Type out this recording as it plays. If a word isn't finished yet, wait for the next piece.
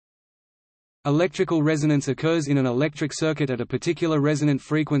Electrical resonance occurs in an electric circuit at a particular resonant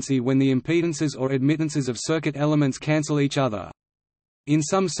frequency when the impedances or admittances of circuit elements cancel each other. In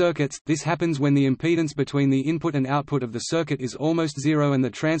some circuits, this happens when the impedance between the input and output of the circuit is almost zero and the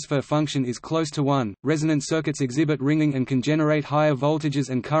transfer function is close to 1. Resonant circuits exhibit ringing and can generate higher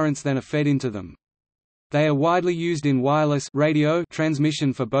voltages and currents than are fed into them. They are widely used in wireless radio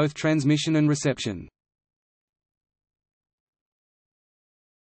transmission for both transmission and reception.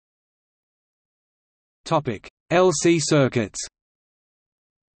 LC circuits.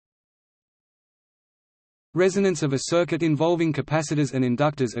 Resonance of a circuit involving capacitors and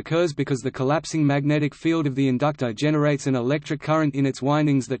inductors occurs because the collapsing magnetic field of the inductor generates an electric current in its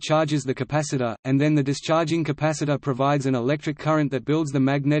windings that charges the capacitor, and then the discharging capacitor provides an electric current that builds the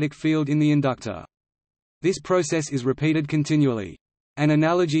magnetic field in the inductor. This process is repeated continually. An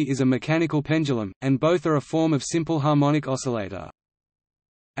analogy is a mechanical pendulum, and both are a form of simple harmonic oscillator.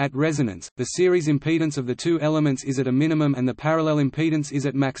 At resonance, the series impedance of the two elements is at a minimum and the parallel impedance is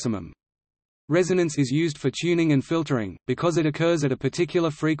at maximum. Resonance is used for tuning and filtering, because it occurs at a particular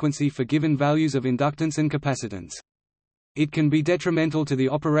frequency for given values of inductance and capacitance. It can be detrimental to the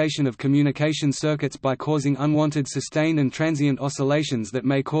operation of communication circuits by causing unwanted sustained and transient oscillations that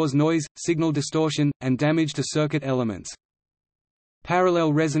may cause noise, signal distortion, and damage to circuit elements.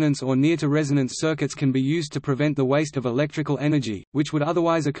 Parallel resonance or near-to-resonance circuits can be used to prevent the waste of electrical energy, which would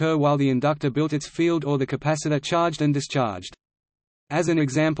otherwise occur while the inductor built its field or the capacitor charged and discharged. As an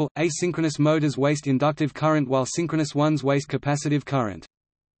example, asynchronous motors waste inductive current while synchronous ones waste capacitive current.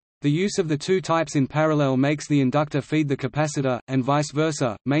 The use of the two types in parallel makes the inductor feed the capacitor, and vice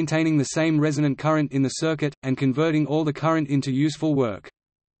versa, maintaining the same resonant current in the circuit, and converting all the current into useful work.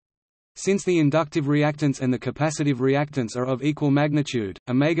 Since the inductive reactance and the capacitive reactance are of equal magnitude,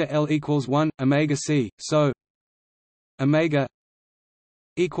 omega L equals 1, omega C, so omega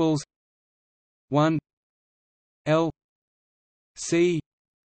equals 1 L C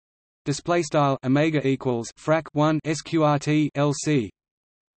display style omega equals frac 1 sqrt LC,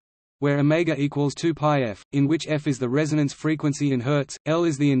 where omega equals 2 pi f, in which f is the resonance frequency in hertz, L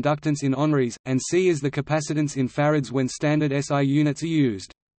is the inductance in henries, and C is the capacitance in farads when standard SI units are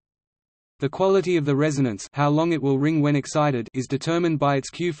used. The quality of the resonance, how long it will ring when excited, is determined by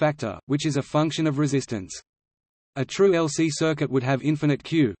its Q factor, which is a function of resistance. A true LC circuit would have infinite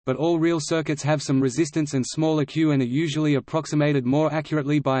Q, but all real circuits have some resistance and smaller Q and are usually approximated more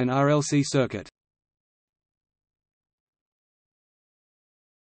accurately by an RLC circuit.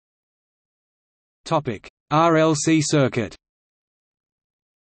 RLC circuit.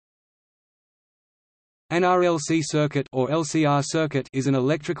 An RLC circuit or LCR circuit is an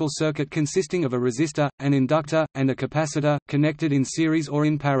electrical circuit consisting of a resistor, an inductor, and a capacitor, connected in series or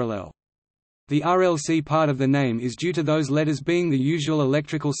in parallel. The RLC part of the name is due to those letters being the usual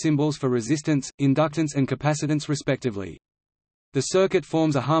electrical symbols for resistance, inductance and capacitance respectively. The circuit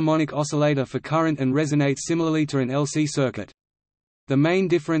forms a harmonic oscillator for current and resonates similarly to an LC circuit. The main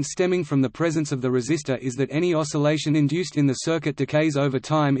difference stemming from the presence of the resistor is that any oscillation induced in the circuit decays over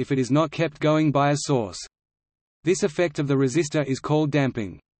time if it is not kept going by a source. This effect of the resistor is called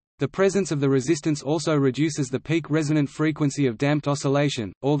damping. The presence of the resistance also reduces the peak resonant frequency of damped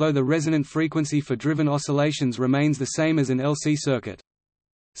oscillation, although the resonant frequency for driven oscillations remains the same as an LC circuit.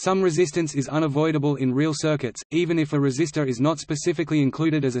 Some resistance is unavoidable in real circuits, even if a resistor is not specifically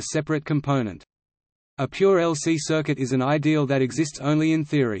included as a separate component. A pure LC circuit is an ideal that exists only in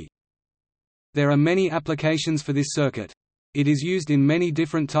theory. There are many applications for this circuit. It is used in many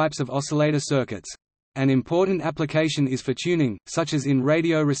different types of oscillator circuits. An important application is for tuning, such as in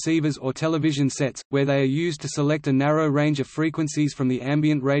radio receivers or television sets, where they are used to select a narrow range of frequencies from the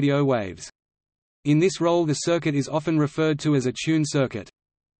ambient radio waves. In this role the circuit is often referred to as a tune circuit.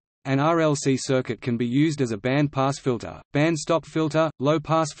 An RLC circuit can be used as a band-pass filter, band-stop filter,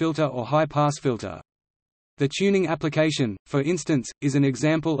 low-pass filter or high-pass filter. The tuning application, for instance, is an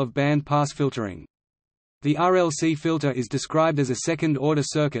example of band-pass filtering. The RLC filter is described as a second-order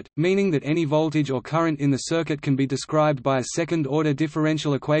circuit, meaning that any voltage or current in the circuit can be described by a second-order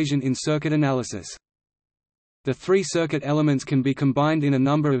differential equation in circuit analysis. The three circuit elements can be combined in a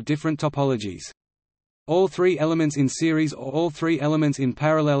number of different topologies. All three elements in series or all three elements in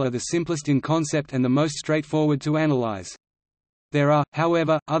parallel are the simplest in concept and the most straightforward to analyze. There are,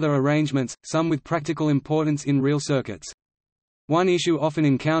 however, other arrangements, some with practical importance in real circuits. One issue often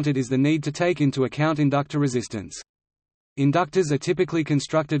encountered is the need to take into account inductor resistance. Inductors are typically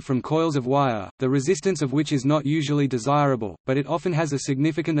constructed from coils of wire, the resistance of which is not usually desirable, but it often has a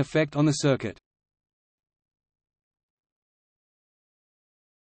significant effect on the circuit.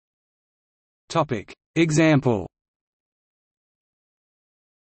 Example: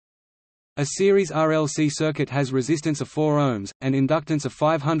 A series RLC circuit has resistance of 4 ohms, and inductance of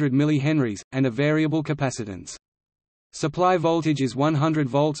 500 mH, and a variable capacitance. Supply voltage is 100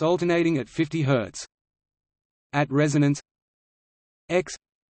 volts alternating at 50 Hz. At resonance, X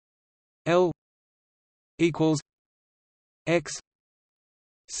L equals X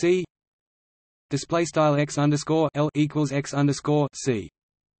C display style X underscore L equals X underscore C.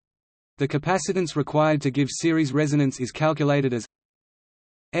 The capacitance required to give series resonance is calculated as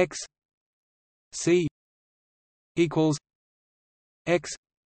X C equals X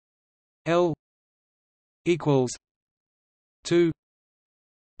L equals 2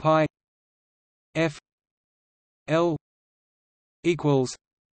 pi F L equals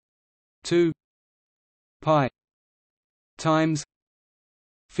 2 pi times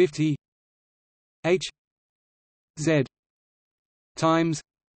 50 H Z times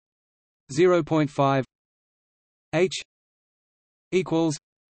 0.5 H equals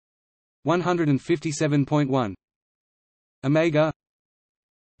 157.1 omega.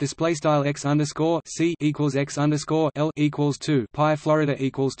 Display style X underscore C equals X underscore L equals 2 pi Florida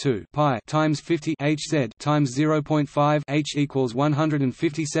equals 2 pi times 50 H Z times 0.5 H equals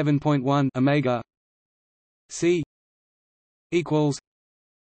 157.1 omega. C equals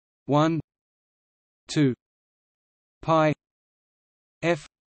 1 2 pi F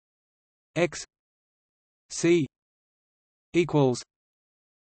X C equals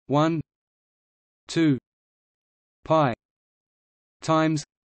 1 2 pi times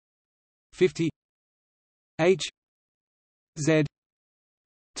 50 H Z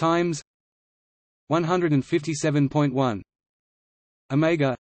times 157.1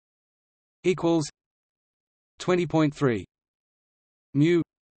 omega equals 20.3 mu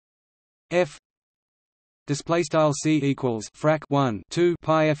F display style C equals frac 1 2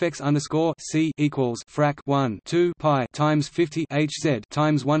 pi fx underscore C equals frac 1 2 pi times 50 Hz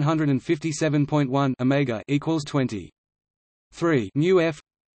times 157.1 omega equals 23 mu F.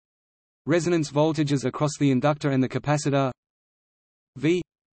 Resonance voltages across the inductor and the capacitor V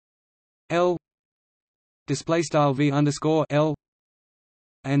L display style V underscore L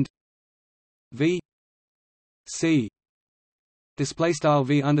and V C display style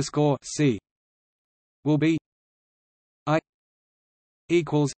V underscore C will be I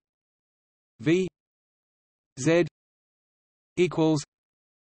equals V Z equals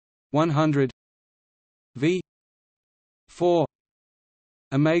 100 V 4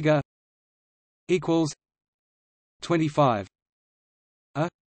 omega equals 25 a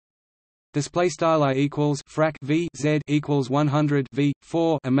display style I equals frac V Z equals 100 V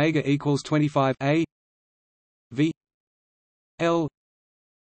 4 omega equals 25 a V L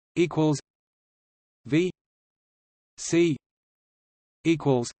equals V C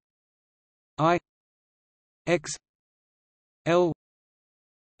equals I X L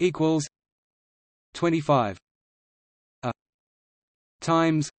equals 25 a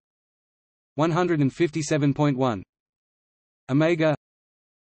times 157.1 omega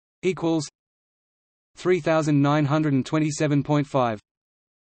equals 3927.5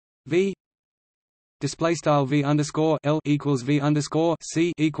 V display style V underscore L equals V underscore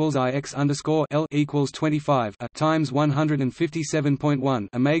C equals I X underscore L equals 25 a times 157.1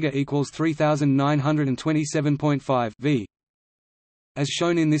 omega equals 3927.5 V. As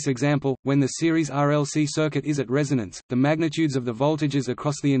shown in this example, when the series RLC circuit is at resonance, the magnitudes of the voltages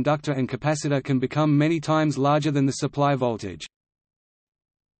across the inductor and capacitor can become many times larger than the supply voltage.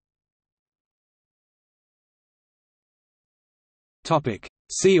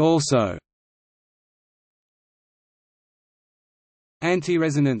 See also: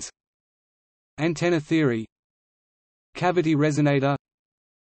 anti-resonance, antenna theory, cavity resonator,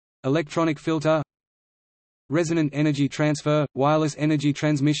 electronic filter, resonant energy transfer – wireless energy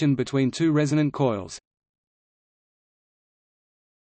transmission between two resonant coils.